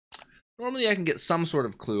Normally I can get some sort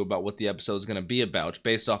of clue about what the episode is going to be about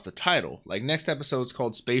based off the title. Like next episode's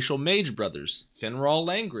called Spatial Mage Brothers, Finral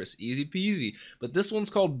Langris, easy peasy. But this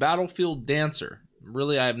one's called Battlefield Dancer.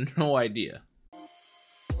 Really, I have no idea.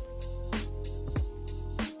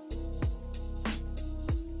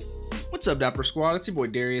 What's up, Dapper Squad? It's your boy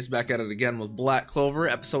Darius back at it again with Black Clover,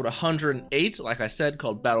 episode 108, like I said,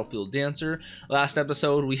 called Battlefield Dancer. Last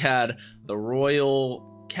episode we had the royal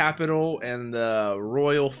capital and the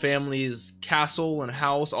royal family's castle and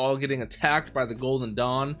house all getting attacked by the Golden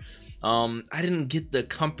Dawn. I didn't get the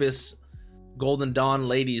Compass Golden Dawn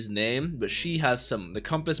lady's name, but she has some. The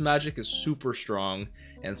Compass magic is super strong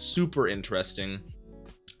and super interesting.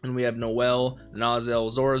 And we have Noelle, Nozel,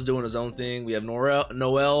 Zora's doing his own thing. We have Noelle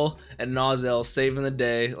and Nozel saving the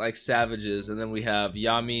day like savages. And then we have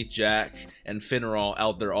Yami, Jack, and Finral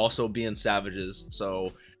out there also being savages.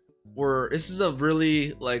 So this is a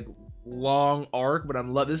really like long arc, but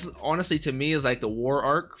this is honestly to me is like the war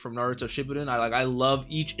arc from Naruto Shippuden. I love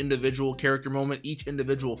each individual character moment, each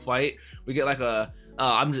individual fight. We get like a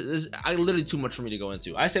literally too much for me to go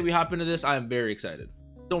into. I say we hop into this. I am very excited.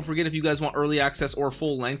 Don't forget, if you guys want early access or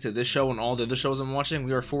full length to this show and all the other shows I'm watching,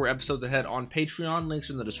 we are 4 episodes ahead on Patreon. Links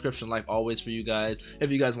are in the description like always for you guys.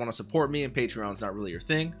 If you guys want to support me and Patreon's not really your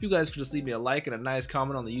thing, if you guys could just leave me a like and a nice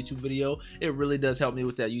comment on the YouTube video, it really does help me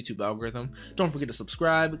with that YouTube algorithm. Don't forget to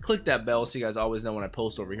subscribe, click that bell so you guys always know when I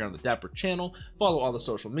post over here on the Dapper channel. Follow all the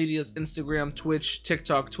social medias, Instagram, Twitch,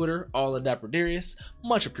 TikTok, Twitter, all at DapperDarius.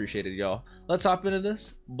 Much appreciated, y'all. Let's hop into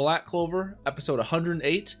this. Black Clover, episode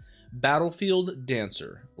 108. Battlefield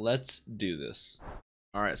Dancer. Let's do this.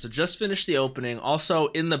 All right, so just finished the opening. Also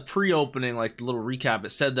in the pre-opening, like the little recap,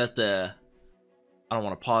 it said that I don't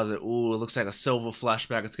want to pause it. Ooh, it looks like a Silva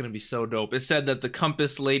flashback. It's gonna be so dope. It said that the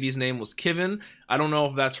Compass lady's name was Kivn. I don't know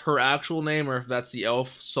if that's her actual name or if that's the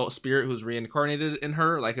elf spirit who's reincarnated in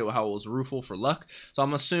her, like how it was Rueful for luck. So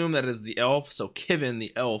I'm assuming that is the elf. So Kivn,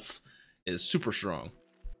 the elf, is super strong.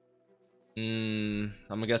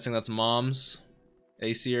 I'm guessing that's mom's.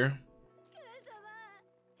 Acier.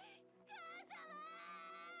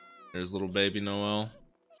 There's little baby Noelle.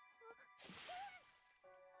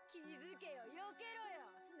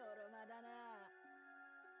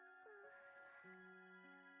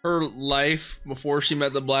 Her life before she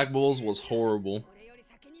met the Black Bulls was horrible.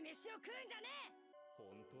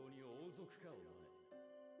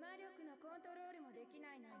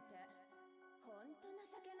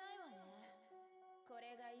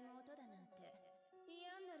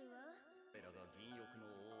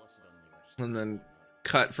 And then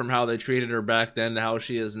cut from how they treated her back then to how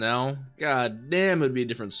she is now. God damn, it'd be a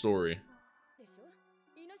different story.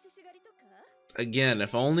 Again,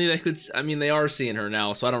 if only they could. I mean, they are seeing her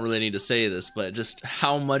now, so I don't really need to say this, but just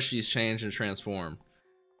how much she's changed and transformed.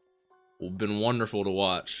 Been wonderful to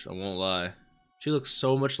watch, I won't lie. She looks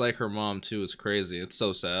so much like her mom too, it's crazy, it's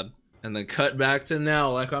so sad. And then cut back to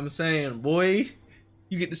now, like I'm saying, boy,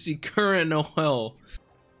 you get to see current Noelle.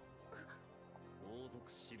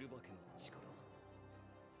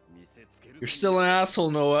 You're still an asshole,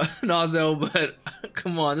 Nozel, but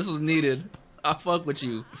come on, this was needed. I fuck with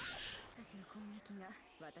you.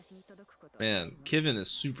 Man, Kivn is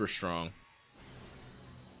super strong.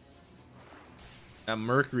 That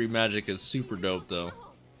mercury magic is super dope, though.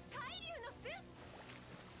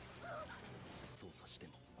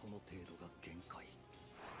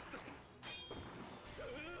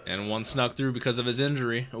 And one snuck through because of his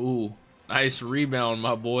injury. Ooh, nice rebound,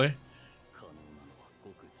 my boy.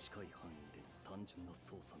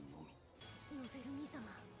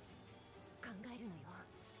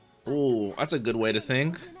 Ooh, that's a good way to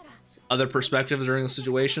think. Other perspectives during the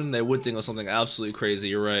situation, they would think of something absolutely crazy,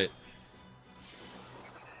 you're right.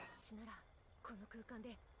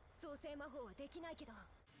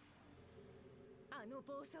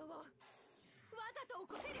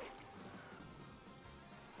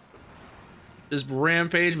 Just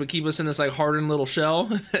rampage, but keep us in this like hardened little shell.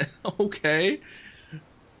 Okay.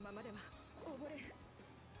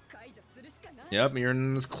 Yep, you're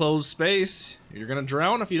in this closed space. You're gonna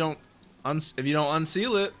drown if you don't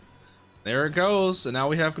unseal it. There it goes, and now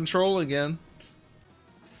we have control again.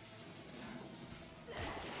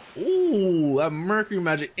 Ooh, that mercury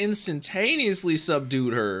magic instantaneously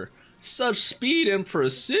subdued her. Such speed and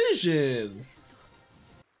precision.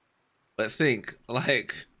 But think,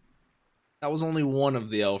 like, that was only one of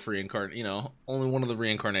the elf reincarnate, you know, only one of the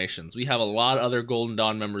reincarnations. We have a lot of other Golden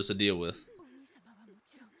Dawn members to deal with.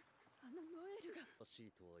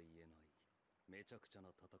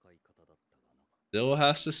 Still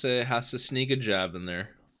has to sneak a jab in there.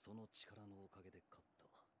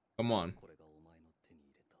 Come on.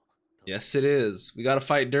 Yes, it is. We gotta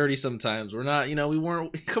fight dirty sometimes. We're not, you know, we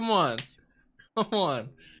weren't. Come on. Come on.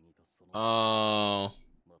 Oh.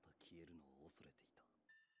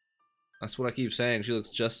 That's what I keep saying. She looks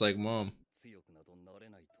just like mom.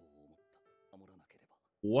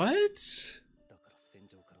 What? Is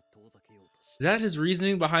that his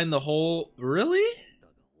reasoning behind the whole... Really?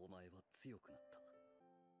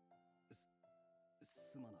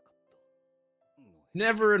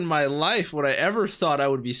 Never in my life would I ever thought I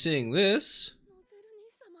would be seeing this.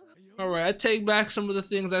 Alright, I take back some of the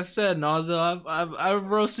things I've said, Nozel. I've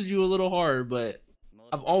roasted you a little hard, but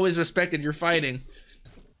I've always respected your fighting.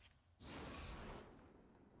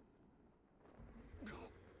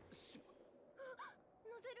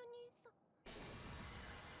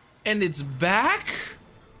 And it's back?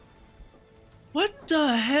 What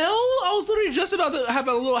the hell? I was literally just about to have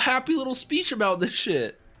a little happy little speech about this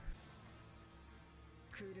shit.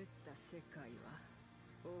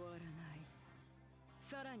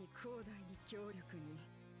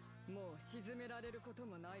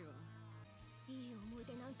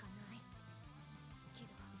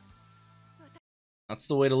 That's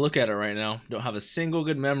the way to look at it right now. Don't have a single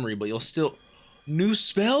good memory, but you'll still... New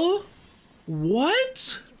spell?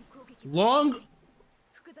 What? Long...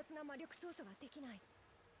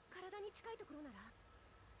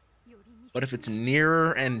 But if it's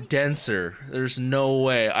nearer and denser, there's no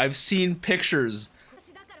way. I've seen pictures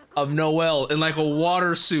of Noelle in like a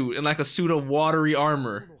water suit, in like a suit of watery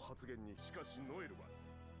armor.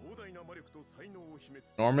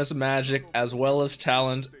 Enormous magic as well as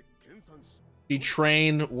talent. She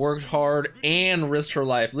trained, worked hard, and risked her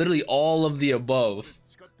life. Literally all of the above.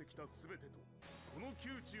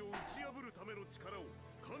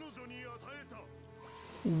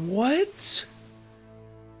 What?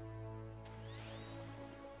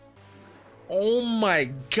 Oh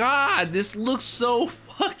my god, this looks so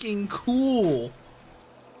fucking cool.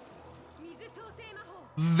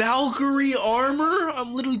 Valkyrie Armor?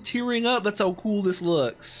 I'm literally tearing up. That's how cool this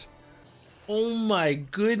looks. Oh my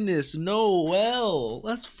goodness, Noelle.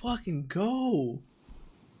 Let's fucking go.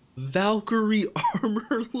 Valkyrie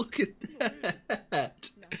Armor, look at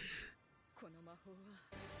that.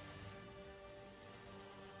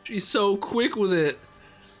 She's so quick with it.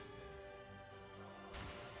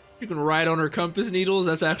 You can ride on her compass needles.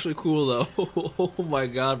 That's actually cool though. Oh my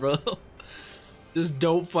god, bro. Just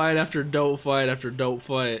dope fight after dope fight after dope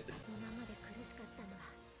fight.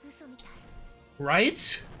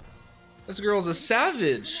 Right? This girl's a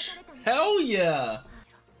savage. Hell yeah.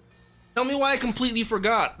 Tell me why I completely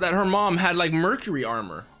forgot that her mom had like mercury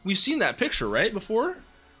armor. We've seen that picture, right, before?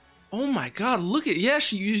 Oh my god, look at... Yeah,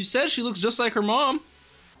 you said she looks just like her mom.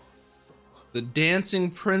 The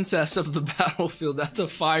dancing princess of the battlefield. That's a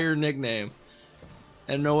fire nickname.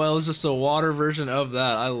 And Noelle is just a water version of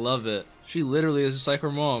that. I love it. She literally is just like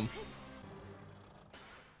her mom.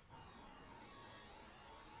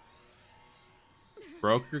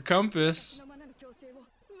 Broke your compass.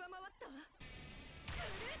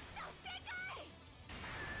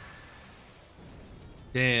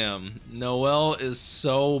 Damn, Noelle is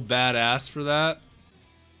so badass for that.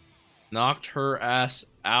 Knocked her ass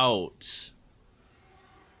out.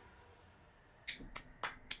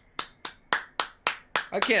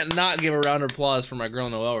 I can't not give a round of applause for my girl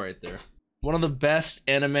Noelle right there. One of the best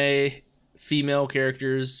anime female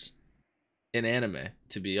characters in anime,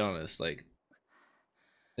 to be honest. Like,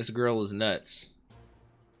 this girl is nuts.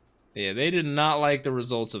 Yeah, they did not like the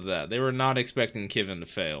results of that. They were not expecting Kivn to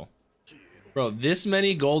fail. Bro, this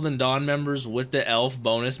many Golden Dawn members with the elf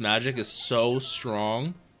bonus magic is so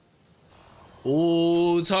strong.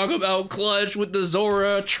 Ooh, talk about clutch with the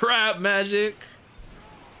Zora trap magic.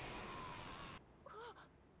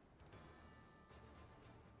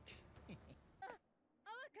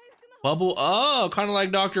 Bubble, oh, kind of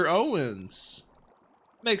like Dr. Owens.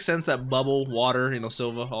 Makes sense that bubble, water, you know,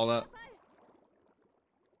 Silva, all that.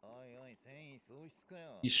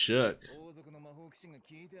 He shook.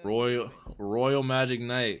 Royal Magic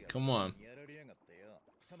Knight, come on.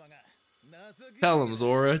 Tell him,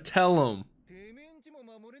 Zora, tell him.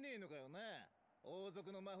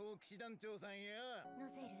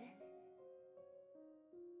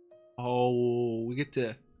 Oh, we get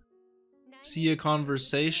to see a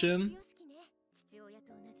conversation.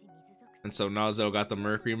 And so Nozel got the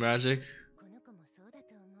mercury magic.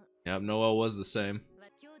 Yep, Noelle was the same.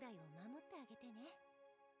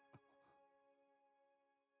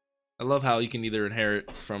 I love how you can either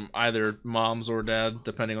inherit from either moms or dad,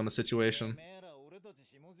 depending on the situation.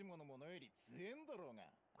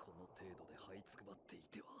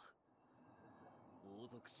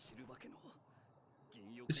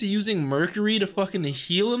 Is he using mercury to fucking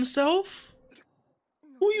heal himself?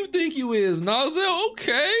 Who you think you is, Nozel?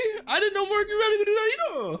 Okay. I didn't know mercury had to do that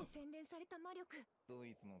either.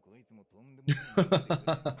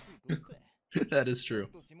 That is true.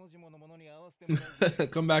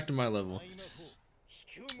 Come back to my level.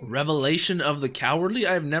 Revelation of the Cowardly?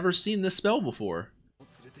 I have never seen this spell before.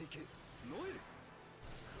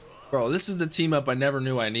 Bro, this is the team up I never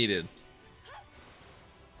knew I needed.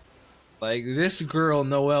 Like, this girl,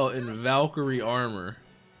 Noelle, in Valkyrie Armor.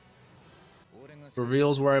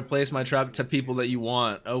 Reveals where I place my trap to people that you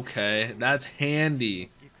want. Okay, that's handy.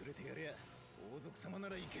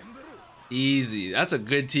 Easy. That's a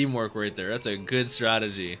good teamwork right there. That's a good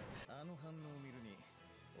strategy.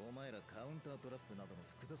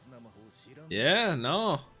 Yeah,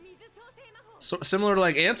 no. So, similar to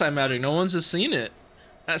like anti-magic, no one's just seen it.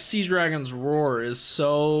 That Sea Dragon's roar is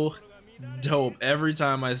so dope every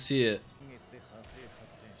time I see it.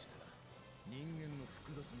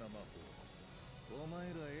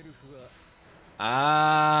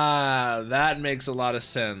 Ah, that makes a lot of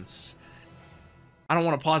sense. I don't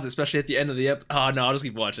want to pause it, especially at the end of the Oh no, I'll just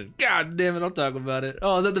keep watching. God damn it, I'll talk about it.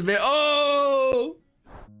 Oh, is that the Oh!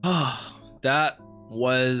 That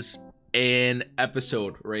was an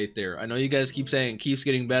episode right there. I know you guys keep saying it keeps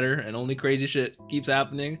getting better and only crazy shit keeps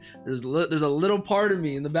happening. There's a little part of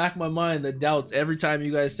me in the back of my mind that doubts every time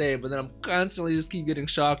you guys say it, but then I'm constantly just keep getting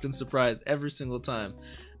shocked and surprised every single time.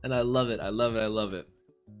 And I love it. I love it. I love it.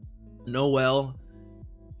 Noelle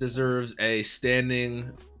deserves a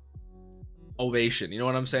standing ovation. You know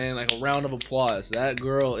what I'm saying? Like a round of applause. That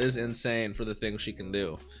girl is insane for the things she can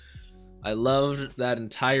do. I loved that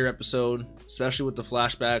entire episode, especially with the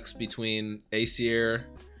flashbacks between Acier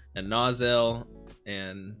and Nozel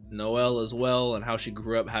and Noelle as well, and how she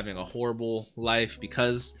grew up having a horrible life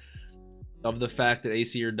because of the fact that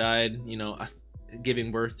Acier died, you know,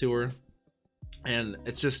 giving birth to her. And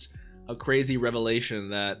it's just a crazy revelation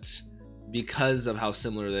that because of how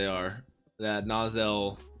similar they are, that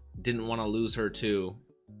Nozel didn't want to lose her too.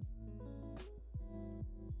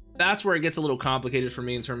 That's where it gets a little complicated for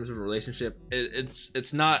me in terms of a relationship.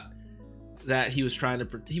 It's not that he was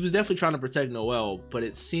definitely trying to protect Noelle, but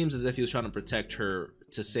it seems as if he was trying to protect her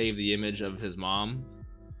to save the image of his mom.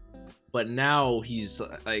 But now he's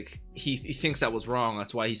like, he thinks that was wrong.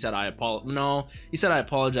 That's why he said I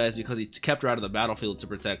apologize because he kept her out of the battlefield to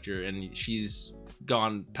protect her, and she's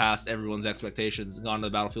gone past everyone's expectations, gone to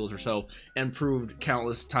the battlefield herself, and proved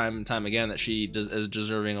countless time and time again that she is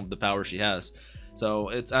deserving of the power she has.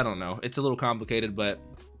 So I don't know, it's a little complicated, but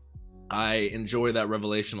I enjoy that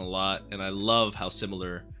revelation a lot, and I love how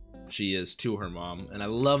similar she is to her mom, and I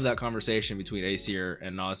love that conversation between Acier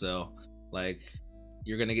and Nozel. Like,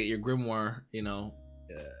 you're gonna get your grimoire, you know,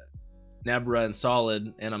 Nebra and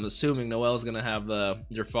Solid, and I'm assuming Noelle's gonna have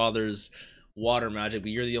your father's water magic,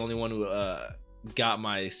 but you're the only one who got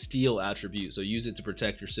my steel attribute, so use it to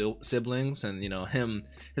protect your siblings. And you know,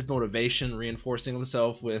 his motivation, reinforcing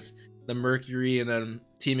himself with the mercury, and then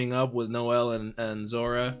teaming up with Noelle and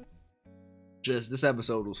Zora. Just, this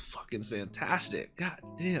episode was fucking fantastic. God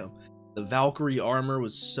damn. The Valkyrie Armor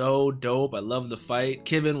was so dope. I love the fight.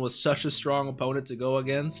 Kivn was such a strong opponent to go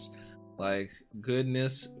against. Like,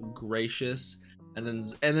 goodness gracious. And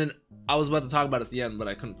then I was about to talk about it at the end, but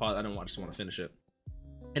I couldn't pause. I just want to finish it.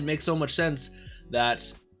 It makes so much sense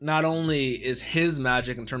that not only is his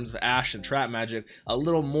magic in terms of ash and trap magic a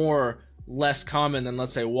little more less common than,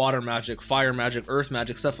 let's say, water magic, fire magic, earth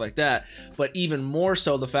magic, stuff like that, but even more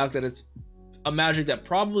so the fact that it's a magic that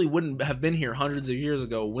probably wouldn't have been here hundreds of years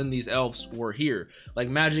ago when these elves were here. Like,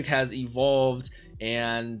 magic has evolved,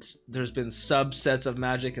 and there's been subsets of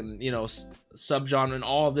magic, and you know, subgenre and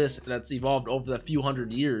all this that's evolved over the few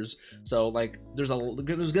hundred years. So like, there's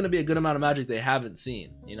gonna be a good amount of magic they haven't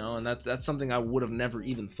seen, you know, and that's something I would have never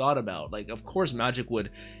even thought about. Like, of course magic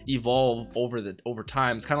would evolve over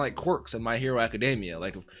time. It's kind of like quirks in My Hero Academia.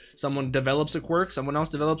 Like, if someone develops a quirk, someone else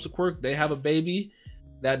develops a quirk, they have a baby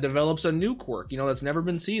that develops a new quirk, you know, that's never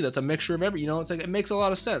been seen, that's a mixture of you know, it's like, it makes a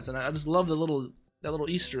lot of sense. And I just love that little not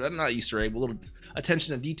Easter egg, but little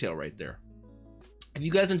attention to detail right there. If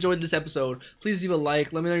you guys enjoyed this episode, please leave a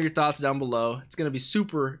like. Let me know your thoughts down below. It's gonna be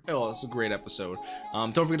super, oh, it's a great episode.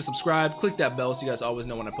 Don't forget to subscribe, click that bell so you guys always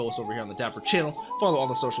know when I post over here on the Dapper channel. Follow all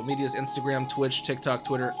the social medias, Instagram, Twitch, TikTok,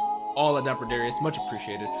 Twitter, all at DapperDarius. Much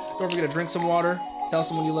appreciated. Don't forget to drink some water, tell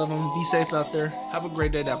someone you love them, be safe out there. Have a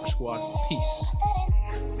great day, Dapper Squad. Peace.